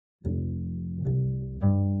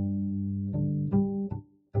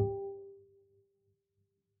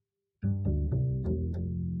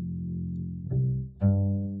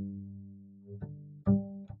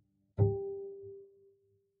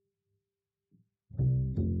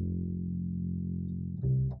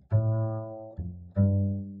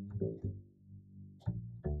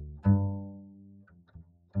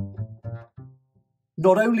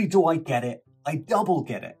not only do I get it, I double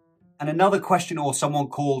get it. And another question, or someone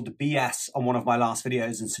called BS on one of my last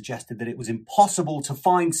videos and suggested that it was impossible to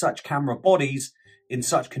find such camera bodies in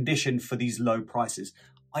such condition for these low prices.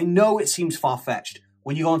 I know it seems far-fetched.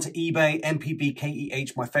 When you go onto eBay, MPB,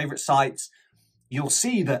 KEH, my favorite sites, you'll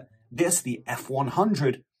see that the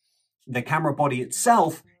F100, the camera body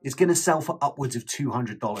itself, is going to sell for upwards of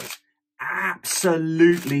 $200.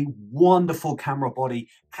 Absolutely wonderful camera body,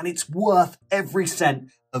 and it's worth every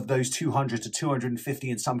cent of those $200 to $250,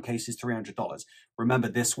 in some cases $300. Remember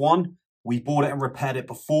this one, we bought it and repaired it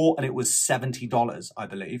before, and it was $70, I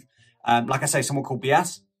believe. Like I say, someone called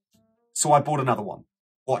BS, so I bought another one.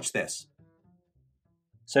 Watch this.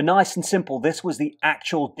 So nice and simple, this was the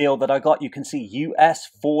actual deal that I got. You can see US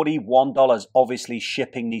 $41. Obviously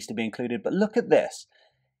shipping needs to be included, but look at this.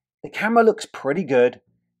 The camera looks pretty good.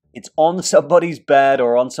 It's on somebody's bed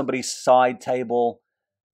or on somebody's side table.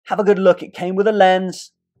 Have a good look. It came with a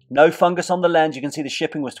lens. No fungus on the lens. You can see the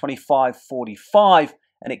shipping was $25.45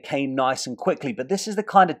 and it came nice and quickly. But this is the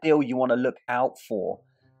kind of deal you want to look out for.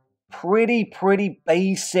 Pretty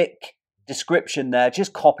basic description there,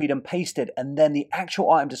 just copied and pasted. And then the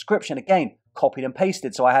actual item description, again, copied and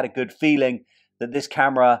pasted. So I had a good feeling that this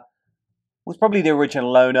camera was probably the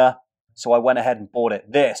original owner. So I went ahead and bought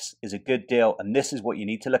it. This is a good deal, and this is what you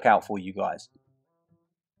need to look out for, you guys.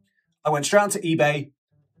 I went straight onto eBay,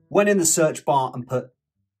 went in the search bar and put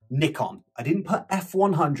Nikon. I didn't put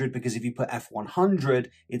F100 because if you put F100,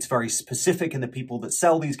 it's very specific and the people that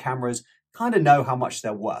sell these cameras kind of know how much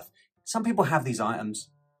they're worth. Some people have these items.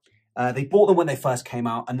 They bought them when they first came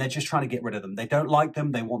out and they're just trying to get rid of them. They don't like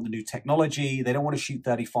them. They want the new technology. They don't want to shoot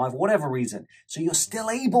 35, whatever reason. So you're still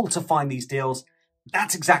able to find these deals.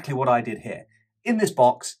 That's exactly what I did here. In this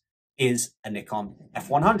box is a Nikon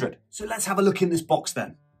F100. So let's have a look in this box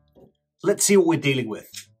then. Let's see what we're dealing with.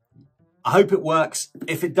 I hope it works.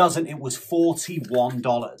 If it doesn't, it was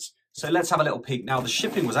 $41. So let's have a little peek. Now the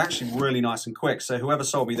shipping was actually really nice and quick. So whoever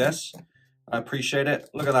sold me this, I appreciate it.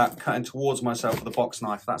 Look at that, cutting towards myself with a box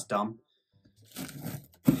knife. That's dumb.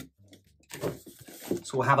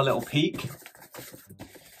 So we'll have a little peek.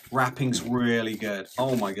 Wrapping's really good.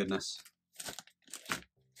 Oh my goodness.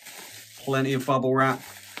 Plenty of bubble wrap.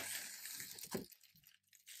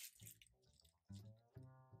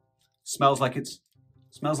 Smells like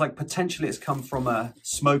potentially it's come from a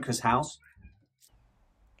smoker's house.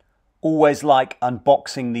 Always like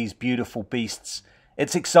unboxing these beautiful beasts.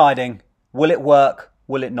 It's exciting. Will it work?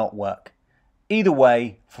 Will it not work? Either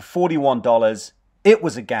way, for $41, it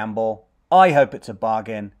was a gamble. I hope it's a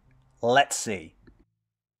bargain. Let's see.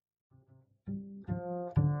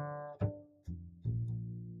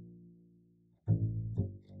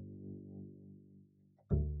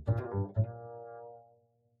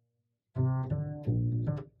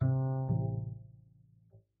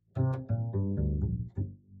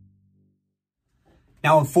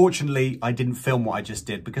 Now, unfortunately, I didn't film what I just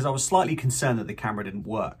did because I was slightly concerned that the camera didn't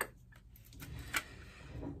work.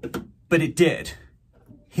 But it did.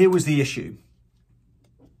 Here was the issue.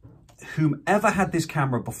 Whomever had this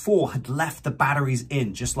camera before had left the batteries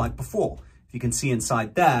in, just like before. If you can see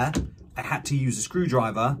inside there, I had to use a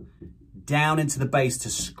screwdriver down into the base to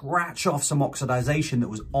scratch off some oxidization that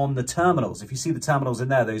was on the terminals. If you see the terminals in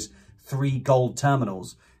there, those 3 gold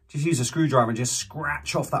terminals, just use a screwdriver and just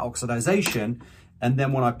scratch off that oxidization. And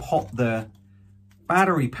then when I pop the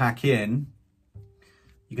battery pack in,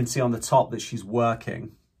 you can see on the top that she's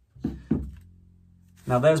working.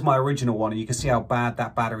 Now there's my original one, and you can see how bad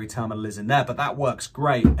that battery terminal is in there, but that works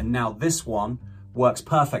great. And now this one works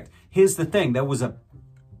perfect. Here's the thing, there was a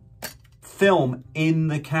film in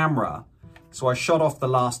the camera. So I shot off the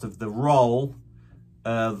last of the roll,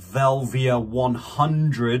 Velvia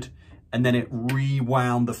 100, and then it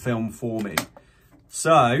rewound the film for me.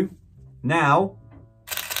 So now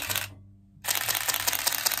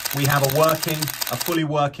we have a fully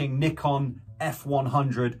working Nikon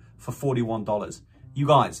F100 for $41. You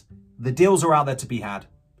guys, the deals are out there to be had.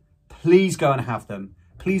 Please go and have them.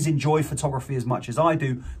 Please enjoy photography as much as I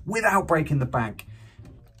do without breaking the bank.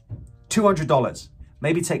 $200.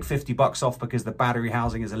 Maybe take 50 bucks off because the battery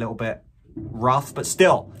housing is a little bit rough, but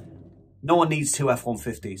still, no one needs 2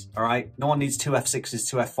 F150s, all right? No one needs 2 F6s,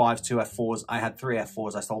 2 F5s, 2 F4s. I had 3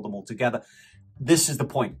 F4s. I sold them all together. This is the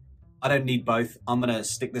point. I don't need both. I'm going to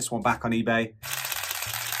stick this one back on eBay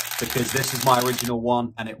because this is my original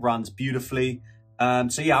one and it runs beautifully.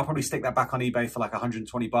 So yeah, I'll probably stick that back on eBay for like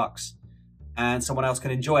 120 bucks and someone else can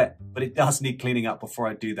enjoy it, but it does need cleaning up before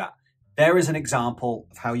I do that. There is an example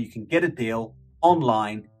of how you can get a deal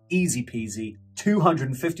online, easy peasy,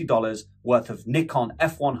 $250 worth of Nikon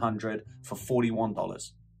F100 for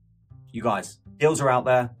 $41. You guys, Deals are out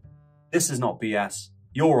there. This is not BS.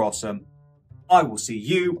 You're awesome. I will see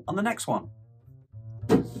you on the next one.